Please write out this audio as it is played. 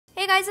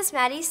guys, it's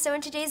Maddie. So in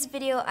today's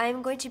video,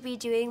 I'm going to be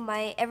doing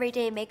my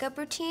everyday makeup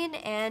routine,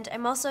 and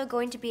I'm also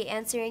going to be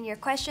answering your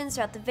questions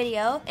throughout the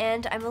video.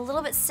 And I'm a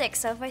little bit sick,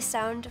 so if I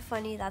sound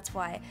funny, that's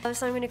why.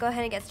 So I'm going to go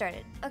ahead and get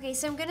started. Okay,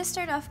 so I'm going to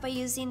start off by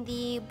using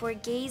the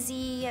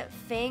Borghese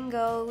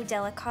Fango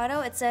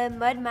Delicato. It's a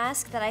mud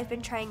mask that I've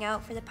been trying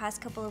out for the past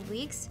couple of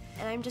weeks,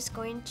 and I'm just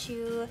going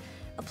to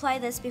apply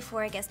this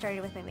before I get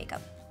started with my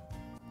makeup.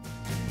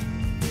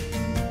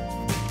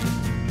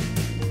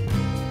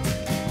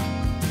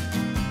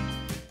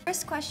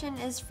 First question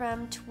is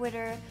from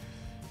Twitter,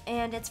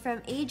 and it's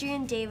from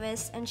Adrian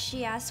Davis, and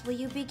she asked, will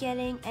you be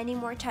getting any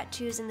more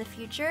tattoos in the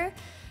future?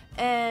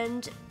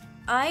 And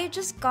I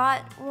just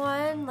got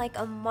one like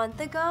a month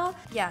ago.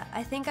 Yeah,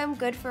 I think I'm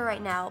good for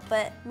right now,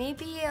 but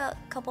maybe a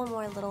couple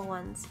more little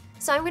ones.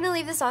 So I'm gonna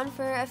leave this on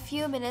for a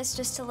few minutes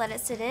just to let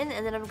it sit in,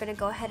 and then I'm gonna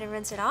go ahead and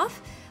rinse it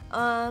off.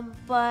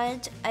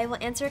 But I will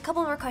answer a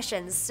couple more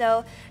questions.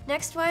 So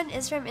next one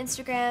is from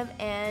Instagram,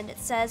 and it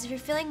says, if you're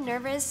feeling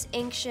nervous,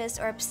 anxious,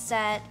 or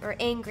upset, or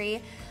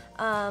angry,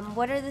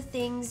 what are the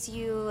things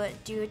you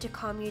do to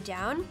calm you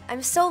down?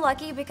 I'm so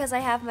lucky because I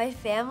have my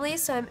family,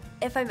 so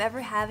if I'm ever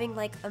having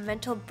like a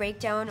mental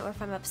breakdown or if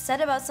I'm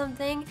upset about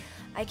something,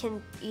 I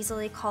can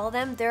easily call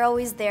them. They're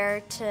always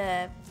there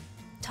to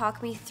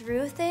talk me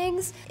through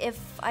things. If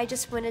I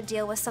just want to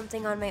deal with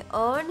something on my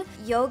own,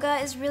 yoga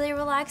is really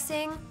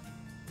relaxing.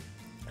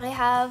 I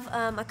have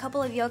a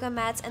couple of yoga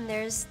mats, and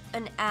there's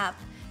an app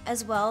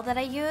as well that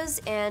I use,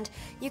 and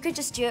you could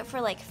just do it for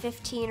like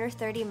 15 or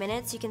 30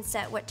 minutes. You can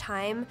set what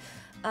time,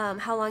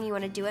 how long you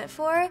want to do it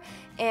for,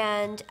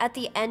 and at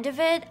the end of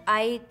it,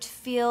 I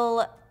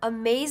feel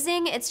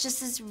amazing. It's just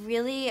this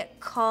really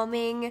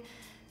calming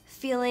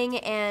feeling,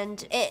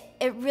 and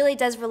it really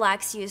does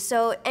relax you.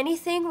 So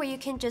anything where you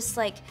can just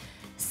like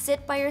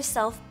sit by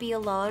yourself, be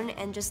alone,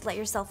 and just let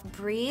yourself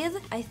breathe,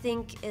 I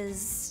think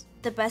is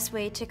the best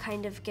way to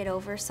kind of get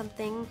over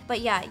something. But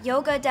yeah,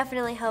 yoga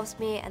definitely helps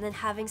me, and then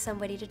having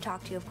somebody to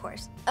talk to, of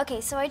course. Okay,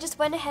 so I just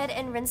went ahead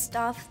and rinsed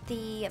off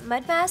the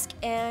mud mask,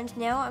 and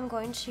now I'm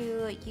going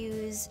to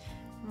use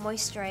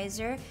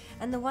moisturizer,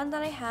 and the one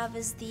that I have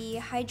is the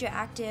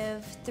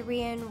Hydra-Active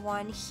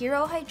 3-in-1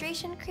 Hero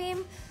Hydration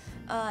Cream.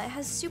 It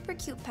has super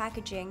cute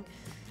packaging,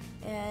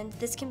 and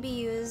this can be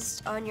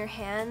used on your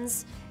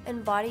hands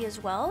and body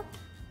as well,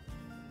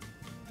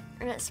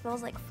 and it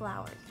smells like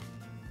flowers.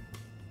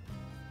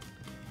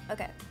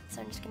 Okay,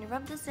 so I'm just gonna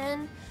rub this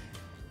in,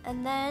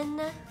 and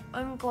then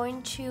I'm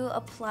going to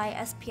apply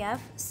SPF.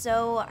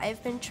 So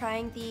I've been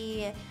trying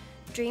the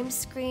Dream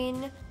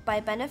Screen by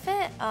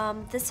Benefit.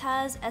 This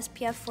has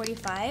SPF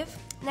 45.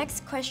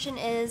 Next question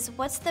is,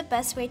 what's the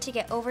best way to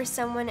get over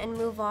someone and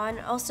move on?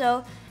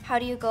 Also, how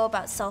do you go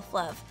about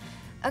self-love?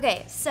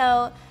 Okay,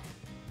 so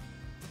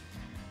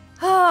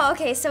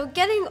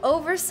getting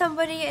over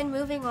somebody and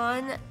moving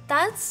on,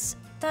 that's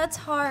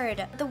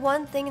hard. The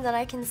one thing that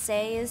I can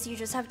say is you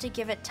just have to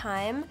give it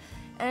time.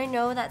 And I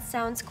know that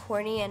sounds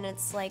corny and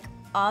it's like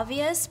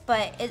obvious,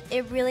 but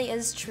it really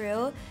is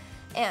true.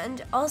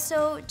 And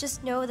also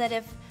just know that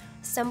if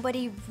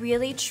somebody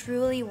really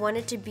truly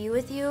wanted to be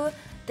with you,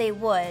 they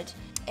would.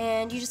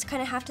 And you just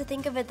kind of have to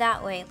think of it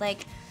that way.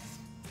 Like,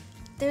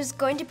 there's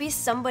going to be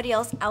somebody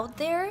else out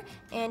there,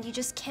 and you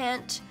just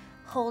can't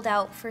hold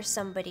out for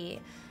somebody.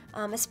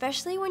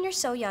 Especially when you're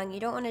so young, you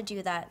don't want to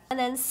do that. And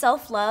then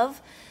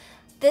self-love.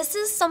 This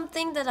is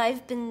something that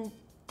I've been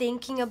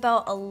thinking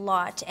about a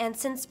lot, and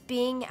since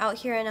being out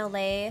here in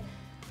LA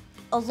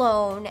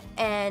alone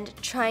and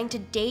trying to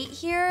date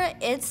here,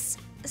 it's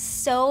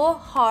so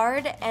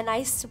hard, and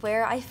I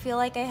swear I feel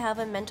like I have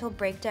a mental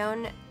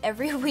breakdown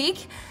every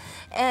week,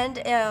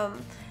 and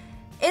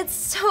it's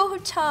so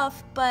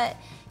tough, but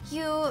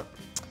you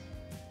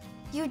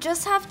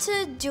just have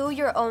to do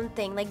your own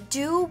thing. Like,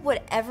 do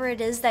whatever it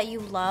is that you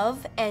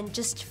love and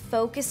just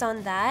focus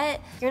on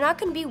that. You're not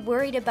gonna be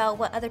worried about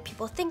what other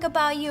people think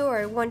about you,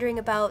 or wondering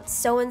about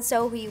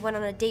so-and-so who you went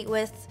on a date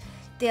with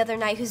the other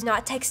night who's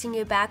not texting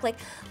you back. Like,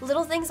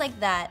 little things like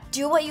that.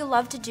 Do what you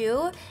love to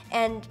do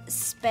and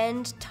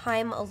spend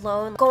time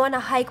alone. Go on a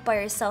hike by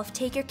yourself,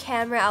 take your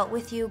camera out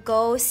with you,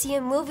 go see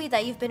a movie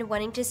that you've been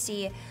wanting to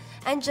see,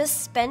 and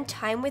just spend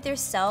time with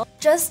yourself.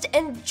 Just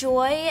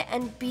enjoy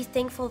and be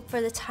thankful for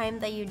the time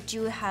that you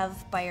do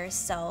have by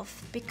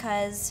yourself,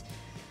 because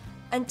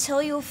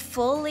until you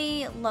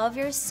fully love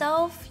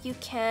yourself, you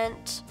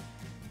can't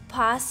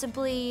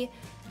possibly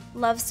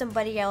love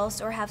somebody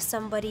else or have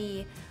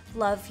somebody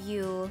love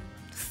you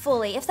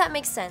fully, if that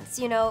makes sense.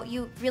 You know,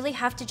 you really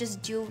have to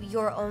just do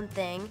your own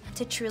thing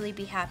to truly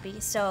be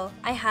happy. So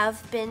I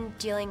have been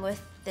dealing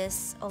with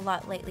this a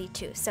lot lately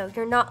too. So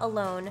you're not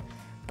alone,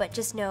 but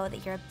just know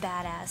that you're a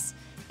badass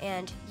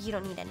and you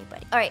don't need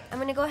anybody. All right, I'm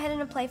gonna go ahead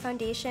and apply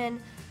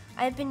foundation.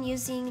 I've been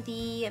using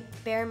the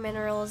Bare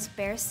Minerals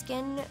Bare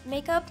Skin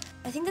makeup.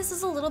 I think this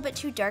is a little bit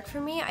too dark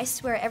for me. I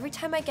swear, every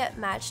time I get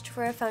matched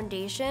for a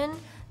foundation,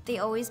 they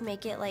always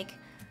make it like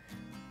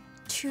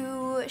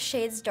 2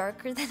 shades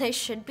darker than I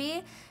should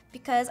be,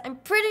 because I'm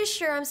pretty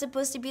sure I'm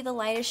supposed to be the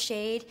lightest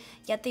shade,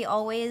 yet they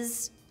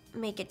always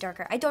make it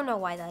darker. I don't know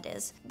why that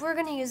is. We're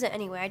gonna use it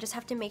anyway. I just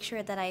have to make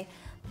sure that I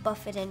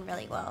buff it in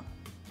really well.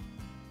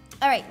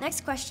 All right,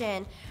 next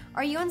question.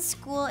 Are you in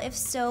school? If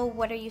so,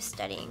 what are you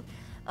studying?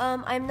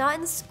 I'm not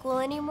in school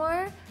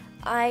anymore.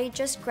 I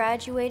just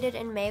graduated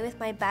in May with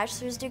my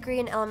bachelor's degree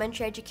in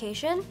elementary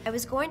education. I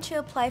was going to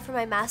apply for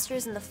my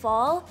master's in the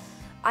fall.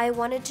 I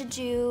wanted to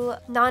do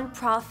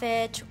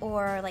nonprofit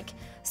or like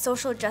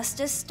social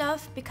justice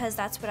stuff because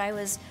that's what I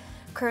was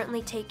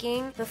currently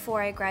taking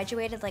before I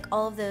graduated, like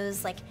all of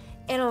those like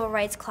animal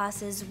rights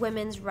classes,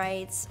 women's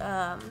rights,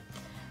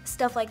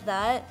 stuff like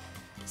that.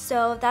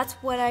 So that's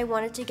what I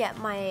wanted to get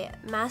my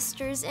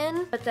master's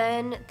in, but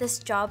then this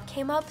job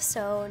came up,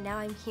 so now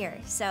I'm here.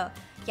 So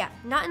yeah,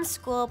 not in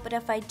school, but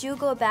if I do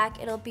go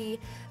back, it'll be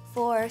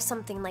for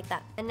something like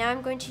that. And now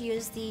I'm going to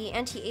use the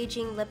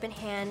anti-aging lip and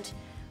hand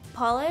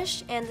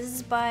polish, and this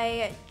is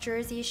by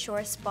Jersey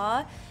Shore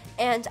Spa,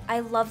 and I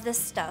love this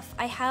stuff.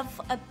 I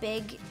have a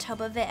big tub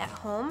of it at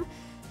home,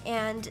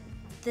 and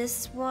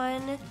this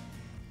one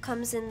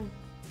comes in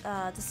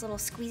this little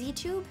squeezy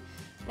tube.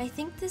 And I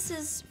think this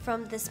is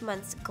from this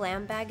month's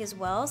glam bag as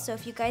well, so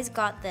if you guys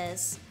got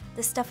this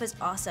stuff is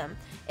awesome.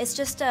 It's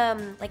just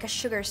like a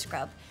sugar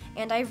scrub,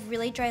 and I have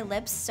really dry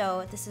lips,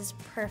 so this is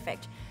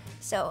perfect.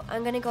 So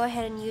I'm gonna go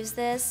ahead and use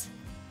this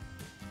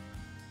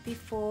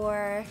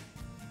before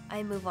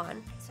I move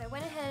on. So I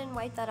went ahead and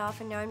wiped that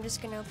off, and now I'm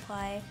just gonna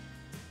apply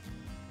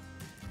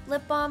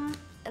lip balm,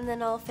 and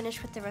then I'll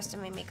finish with the rest of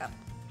my makeup.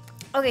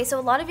 Okay, so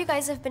a lot of you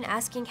guys have been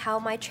asking how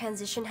my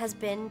transition has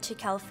been to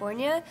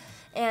California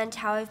and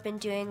how I've been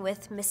doing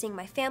with missing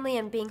my family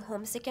and being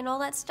homesick and all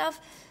that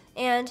stuff.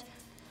 And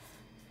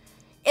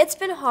it's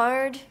been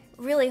hard,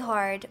 really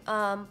hard,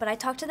 but I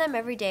talk to them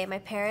every day. My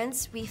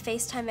parents, we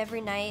FaceTime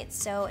every night,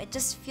 so it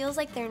just feels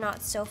like they're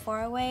not so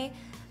far away.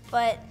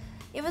 But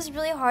it was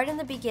really hard in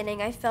the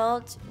beginning. I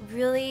felt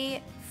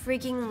really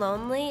freaking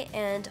lonely,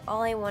 and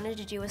all I wanted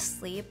to do was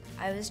sleep.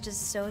 I was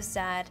just so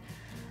sad.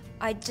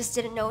 I just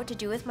didn't know what to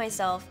do with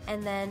myself,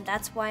 and then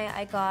that's why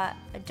I got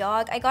a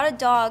dog. I got a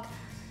dog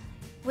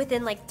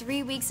within like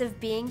 3 weeks of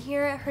being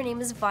here. Her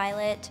name is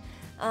Violet.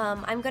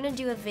 I'm gonna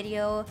do a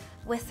video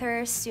with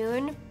her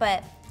soon,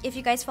 but if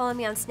you guys follow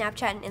me on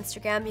Snapchat and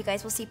Instagram, you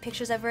guys will see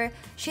pictures of her.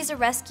 She's a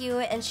rescue,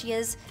 and she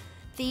is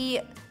the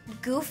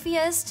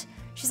goofiest.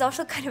 She's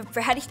also kind of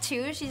bratty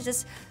too. She's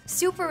just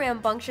super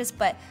rambunctious,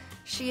 but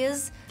she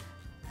is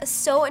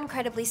so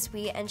incredibly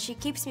sweet, and she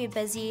keeps me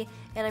busy,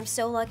 and I'm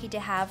so lucky to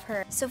have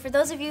her. So for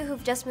those of you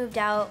who've just moved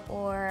out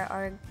or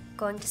are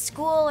going to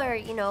school, or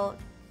you know,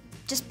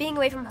 just being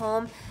away from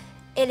home,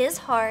 it is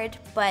hard,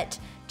 but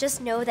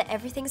just know that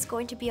everything's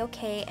going to be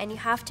okay, and you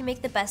have to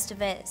make the best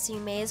of it. So you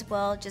may as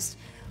well just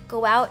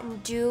go out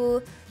and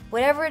do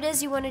whatever it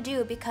is you want to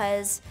do,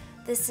 because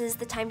this is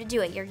the time to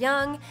do it. You're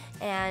young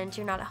and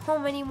you're not at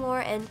home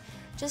anymore, and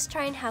just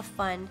try and have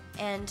fun,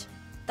 and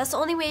that's the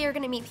only way you're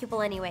gonna meet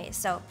people anyway.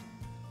 So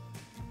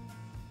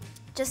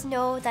just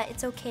know that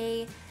it's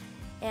okay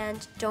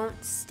and don't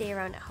stay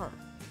around at home.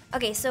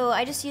 Okay, so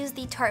I just used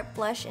the Tarte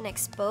blush in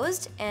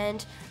Exposed,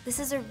 and this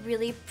is a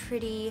really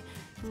pretty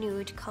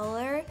nude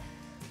color.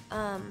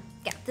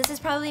 Yeah, this is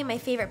probably my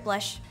favorite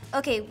blush.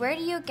 Okay, where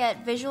do you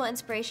get visual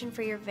inspiration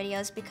for your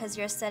videos, because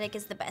your aesthetic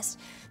is the best?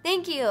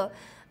 Thank you.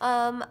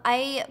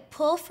 I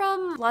pull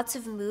from lots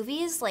of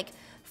movies, like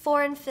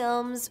foreign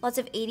films, lots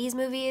of 80s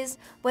movies.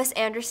 Wes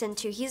Anderson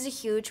too, he's a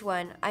huge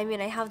one. I mean,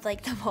 I have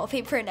like the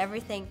wallpaper and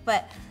everything,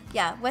 but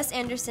yeah, Wes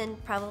Anderson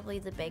probably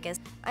the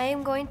biggest. I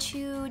am going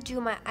to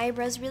do my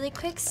eyebrows really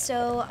quick,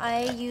 so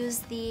I use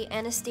the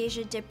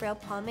Anastasia Dip Brow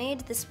Pomade.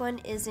 This one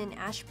is in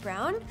Ash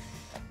Brown,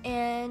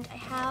 and I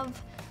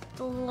have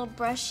the little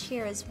brush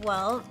here as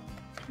well.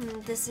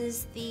 This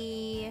is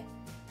the,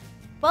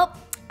 well,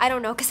 I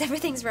don't know because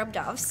everything's rubbed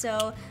off.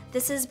 So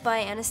this is by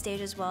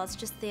Anastasia as well. It's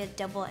just the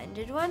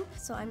double-ended one.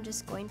 So I'm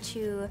just going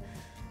to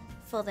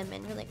fill them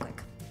in really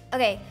quick.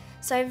 Okay,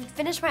 so I've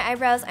finished my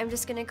eyebrows. I'm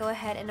just gonna go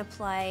ahead and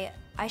apply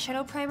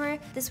eyeshadow primer.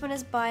 This one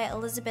is by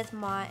Elizabeth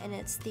Mott, and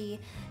it's the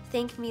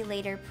Thank Me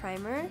Later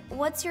primer.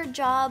 What's your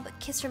job?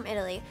 Kiss from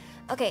Italy.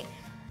 Okay,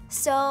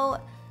 so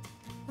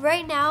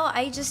right now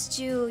I just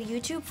do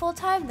YouTube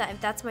full-time.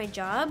 That's my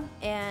job,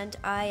 and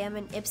I am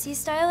an ipsy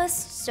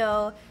stylist,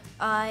 so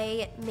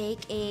I make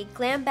a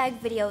glam bag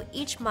video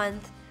each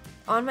month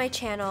on my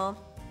channel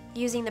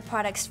using the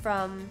products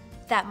from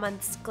that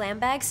month's glam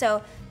bag.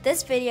 So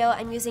this video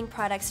I'm using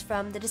products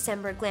from the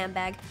December glam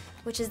bag,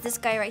 which is this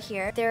guy right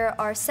here. There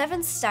are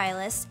 7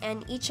 stylists,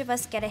 and each of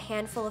us get a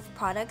handful of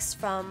products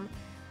from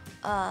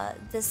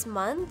this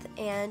month,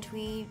 and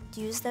we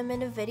use them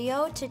in a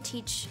video to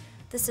teach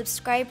the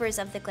subscribers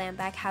of the glam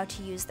bag how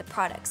to use the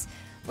products,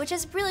 which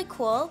is really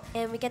cool.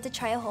 And we get to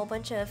try a whole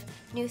bunch of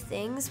new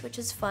things, which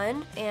is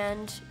fun,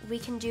 and we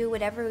can do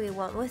whatever we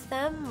want with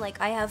them.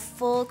 Like, I have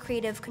full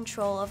creative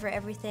control over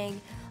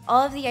everything.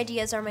 All of the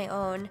ideas are my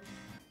own.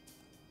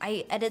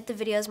 I edit the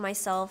videos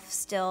myself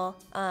still.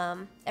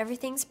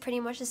 Everything's pretty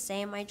much the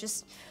same. I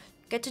just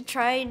get to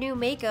try new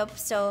makeup.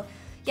 So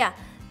yeah,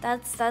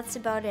 that's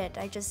about it.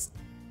 I just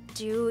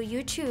do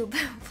YouTube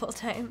full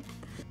time.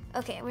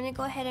 Okay, I'm gonna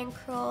go ahead and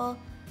curl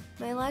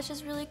my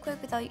lashes really quick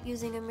without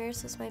using a mirror,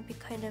 so this might be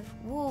kind of,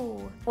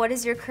 woo. What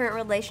is your current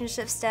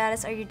relationship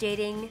status? Are you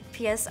dating?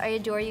 P.S. I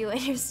adore you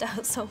and your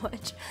style so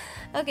much.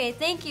 Okay,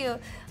 thank you.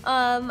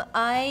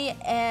 I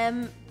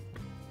am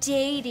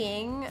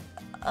dating.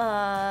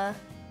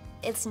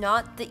 It's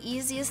not the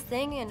easiest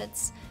thing, and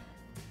it's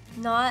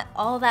not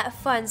all that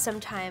fun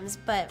sometimes,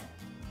 but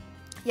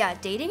yeah,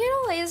 dating in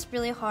LA is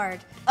really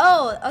hard.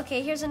 Oh,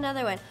 okay, here's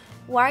another one.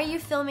 Why are you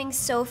filming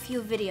so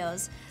few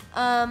videos?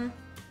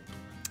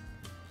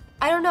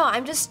 I don't know,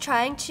 I'm just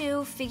trying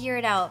to figure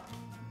it out.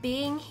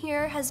 Being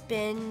here has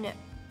been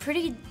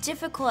pretty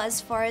difficult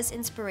as far as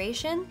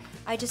inspiration.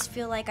 I just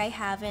feel like I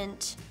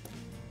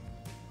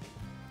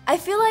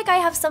feel like I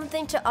have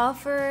something to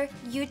offer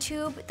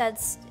YouTube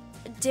that's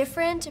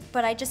different,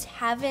 but I just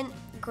haven't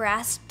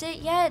grasped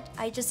it yet.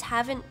 I just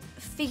haven't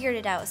figured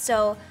it out.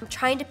 So I'm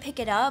trying to pick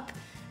it up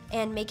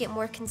and make it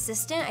more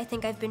consistent. I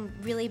think I've been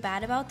really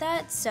bad about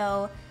that.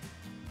 So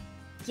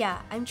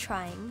yeah, I'm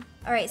trying.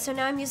 All right, so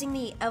now I'm using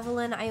the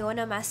Evelyn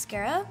Iona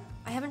mascara.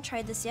 I haven't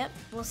tried this yet.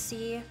 We'll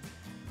see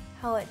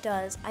how it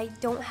does. I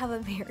don't have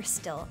a mirror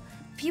still.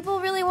 People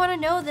really want to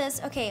know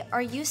this. Okay,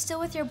 are you still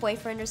with your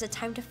boyfriend, or is it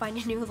time to find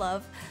a new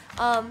love?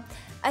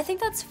 I think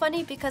that's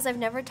funny because I've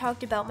never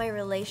talked about my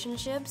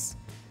relationships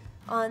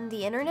on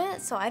the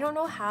internet, so I don't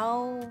know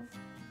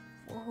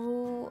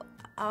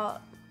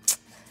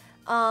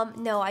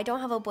no, I don't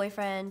have a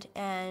boyfriend,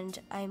 and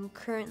I'm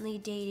currently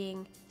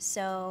dating,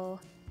 so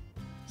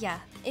yeah.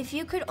 If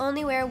you could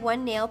only wear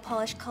one nail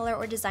polish color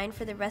or design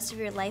for the rest of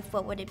your life,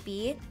 what would it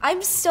be?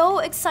 I'm so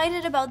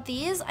excited about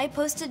these. I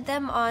posted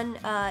them on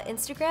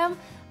Instagram.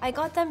 I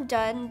got them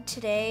done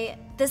today.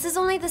 This is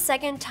only the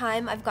second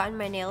time I've gotten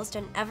my nails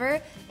done ever,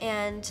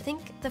 and I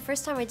think the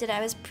first time I did it,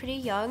 I was pretty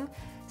young,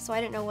 so I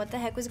didn't know what the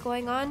heck was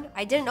going on.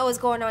 I didn't know what was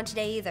going on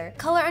today either.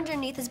 Color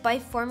underneath is by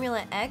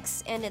Formula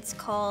X, and it's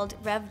called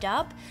Revved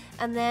Up.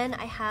 And then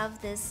I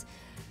have this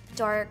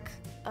dark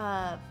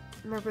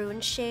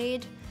maroon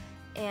shade,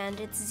 and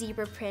it's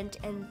zebra print,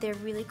 and they're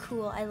really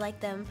cool. I like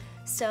them.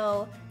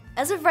 So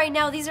as of right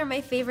now, these are my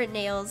favorite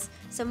nails,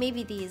 so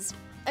maybe these.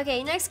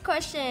 Okay, next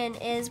question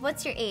is,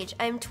 what's your age?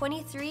 I'm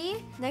 23.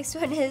 Next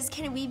one is,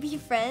 can we be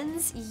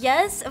friends?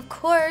 Yes, of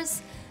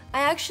course. I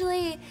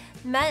actually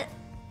met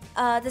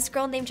this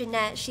girl named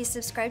Jeanette. She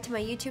subscribed to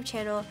my YouTube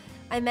channel.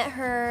 I met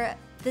her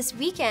this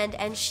weekend,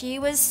 and she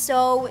was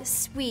so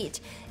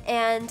sweet.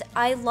 And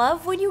I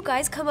love when you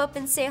guys come up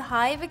and say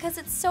hi because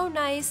it's so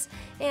nice,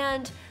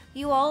 and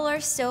you all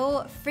are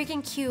so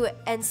freaking cute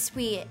and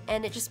sweet,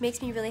 and it just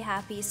makes me really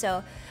happy.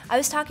 So I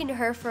was talking to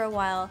her for a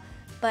while,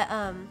 but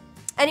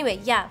anyway,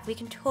 yeah, we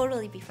can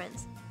totally be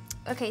friends.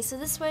 Okay, so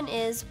this one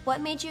is,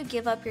 what made you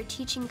give up your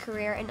teaching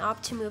career and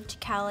opt to move to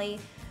Cali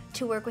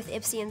to work with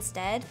Ipsy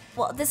instead?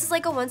 Well, this is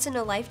like a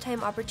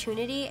once-in-a-lifetime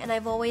opportunity, and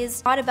I've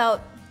always thought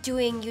about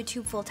doing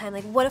YouTube full-time.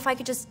 Like, what if I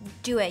could just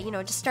do it, you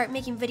know, just start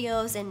making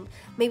videos and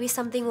maybe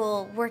something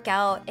will work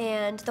out.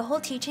 And the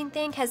whole teaching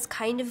thing has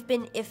kind of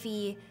been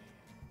iffy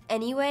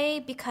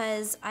anyway,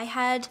 because I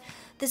had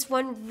this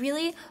one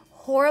really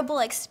horrible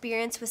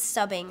experience with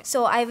subbing.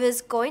 So I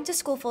was going to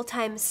school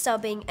full-time,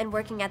 subbing, and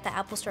working at the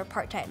Apple store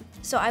part-time.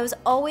 So I was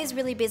always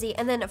really busy,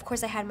 and then of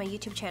course I had my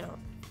YouTube channel.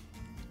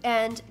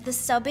 And the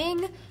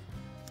subbing,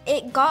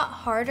 it got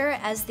harder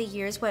as the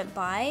years went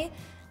by.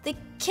 The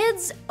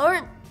kids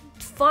aren't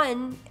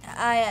fun,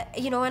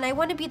 you know, and I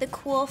want to be the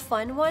cool,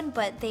 fun one,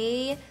 but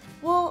they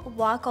will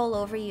walk all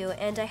over you.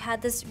 And I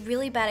had this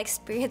really bad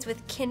experience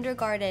with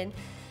kindergarten,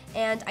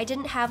 and I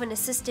didn't have an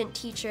assistant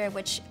teacher,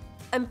 which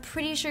I'm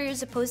pretty sure you're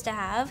supposed to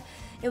have.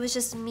 It was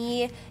just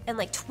me and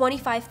like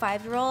 25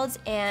 5-year-olds,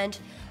 and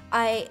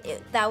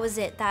that was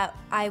it. That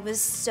I was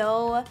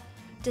so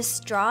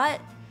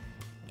distraught,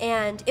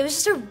 and it was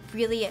just a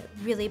really,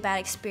 really bad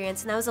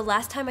experience. And that was the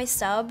last time I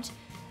subbed,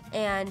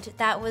 and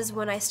that was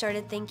when I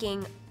started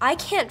thinking, I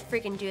can't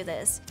freaking do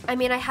this. I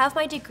mean, I have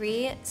my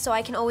degree, so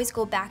I can always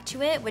go back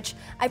to it, which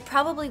I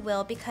probably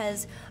will,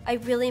 because I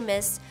really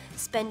miss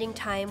spending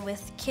time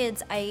with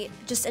kids. I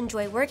just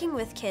enjoy working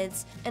with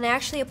kids, and I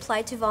actually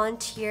applied to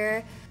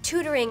volunteer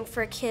tutoring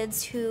for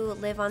kids who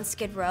live on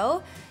Skid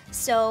Row,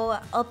 so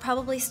I'll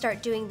probably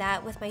start doing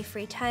that with my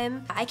free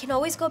time. I can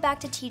always go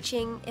back to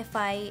teaching if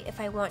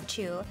I want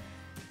to,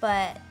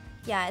 but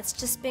yeah, it's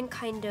just been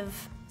kind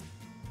of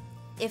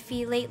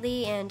iffy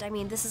lately, and I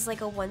mean, this is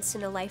like a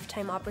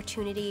once-in-a-lifetime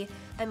opportunity.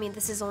 I mean,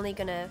 this is only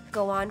gonna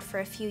go on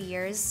for a few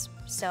years,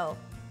 so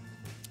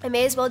I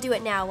may as well do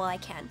it now while I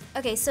can.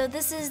 Okay, so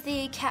this is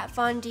the Kat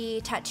Von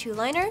D tattoo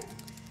liner.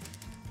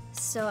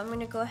 So I'm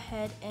gonna go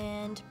ahead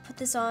and put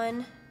this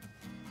on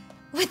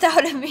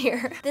without a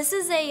mirror. This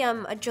is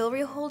a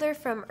jewelry holder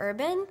from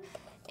Urban,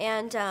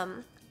 and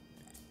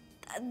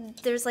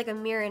there's like a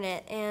mirror in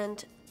it,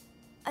 and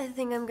I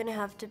think I'm gonna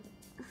have to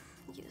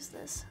use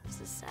this.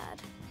 This is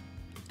sad.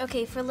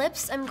 Okay, for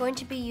lips, I'm going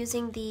to be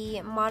using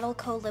the Model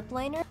Co lip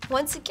liner.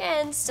 Once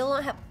again, still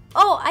don't have,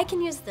 oh, I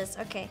can use this,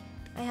 okay.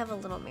 I have a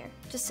little mirror,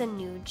 just a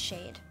nude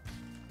shade.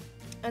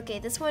 Okay,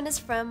 this one is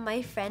from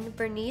my friend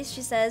Bernice.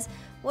 She says,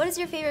 what is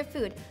your favorite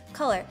food?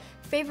 Color.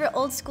 Favorite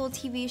old school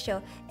TV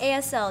show?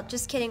 ASL.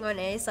 Just kidding on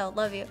ASL.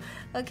 Love you.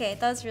 Okay,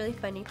 that was really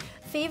funny.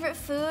 Favorite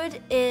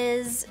food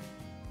is...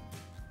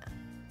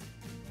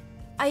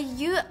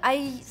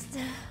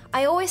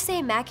 I always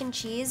say mac and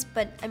cheese,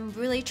 but I'm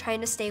really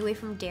trying to stay away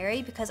from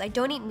dairy because I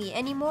don't eat meat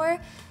anymore.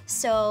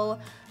 So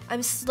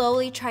I'm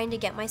slowly trying to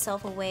get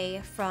myself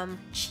away from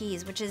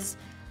cheese, which is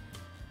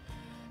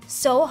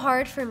so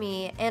hard for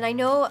me. And I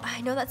know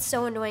that's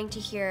so annoying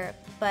to hear,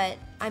 but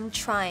I'm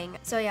trying.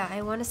 So yeah,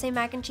 I want to say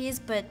mac and cheese,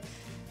 but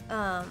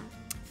I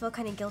feel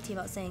kind of guilty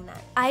about saying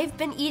that. I've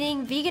been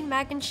eating vegan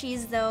mac and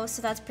cheese though,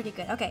 so that's pretty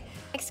good. Okay,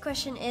 next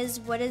question is,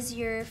 what is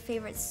your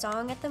favorite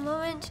song at the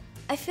moment?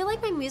 I feel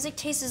like my music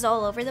taste is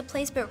all over the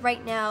place, but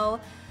right now,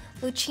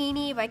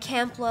 Lucchini by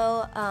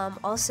Camplo,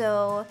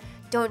 also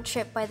Don't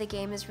Trip by The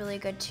Game is really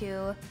good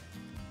too.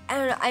 I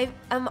don't know,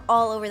 I'm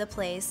all over the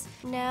place.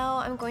 Now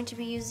I'm going to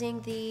be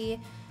using the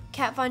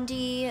Kat Von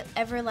D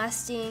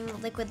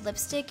Everlasting Liquid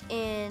Lipstick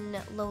in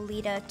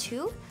Lolita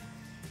 2.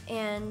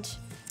 And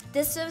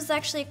this was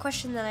actually a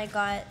question that I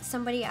got.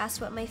 Somebody asked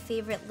what my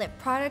favorite lip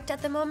product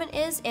at the moment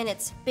is, and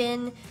it's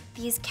been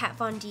these Kat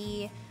Von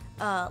D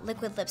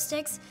liquid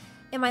lipsticks.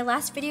 In my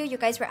last video, you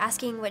guys were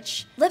asking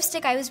which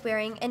lipstick I was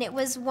wearing, and it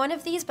was one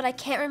of these, but I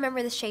can't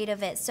remember the shade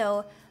of it,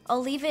 so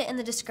I'll leave it in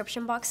the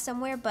description box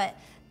somewhere, but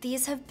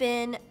these have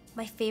been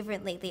my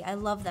favorite lately. I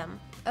love them.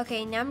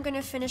 Okay, now I'm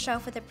gonna finish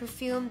off with a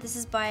perfume. This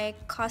is by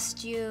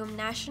Costume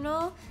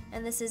National,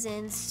 and this is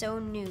in So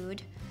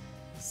Nude.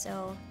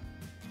 So,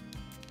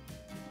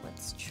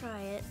 let's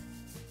try it.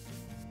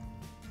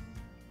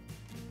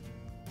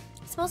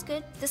 It smells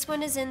good. This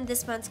one is in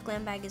this month's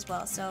glam bag as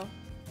well, so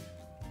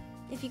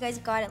if you guys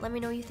got it, let me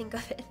know what you think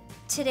of it.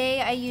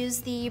 Today I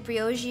used the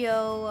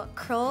Briogeo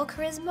Curl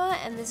Charisma,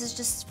 and this is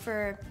just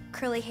for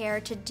curly hair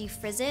to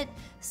defrizz it.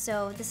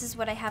 So this is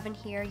what I have in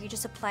here. You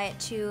just apply it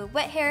to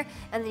wet hair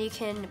and then you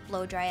can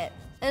blow dry it.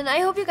 And I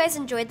hope you guys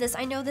enjoyed this.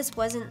 I know this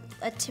wasn't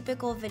a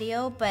typical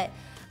video, but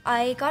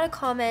I got a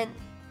comment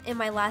in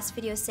my last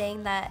video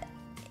saying that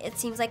it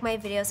seems like my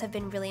videos have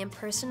been really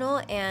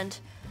impersonal, and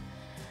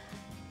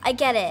I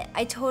get it.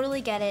 I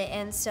totally get it,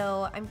 and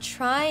so I'm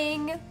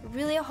trying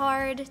really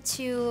hard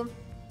to,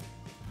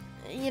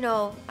 I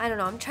don't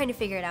know, I'm trying to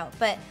figure it out.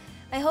 But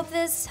I hope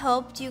this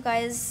helped you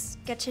guys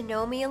get to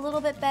know me a little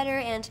bit better,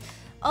 and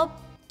I'll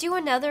do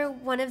another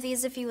one of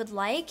these if you would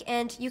like,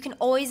 and you can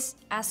always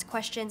ask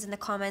questions in the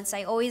comments.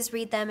 I always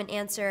read them and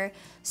answer,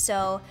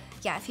 so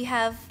yeah, if you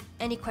have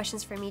any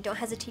questions for me, don't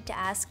hesitate to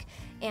ask,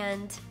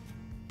 and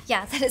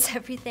yeah, that is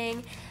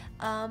everything.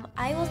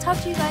 I will talk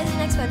to you guys in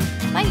the next one.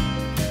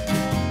 Bye!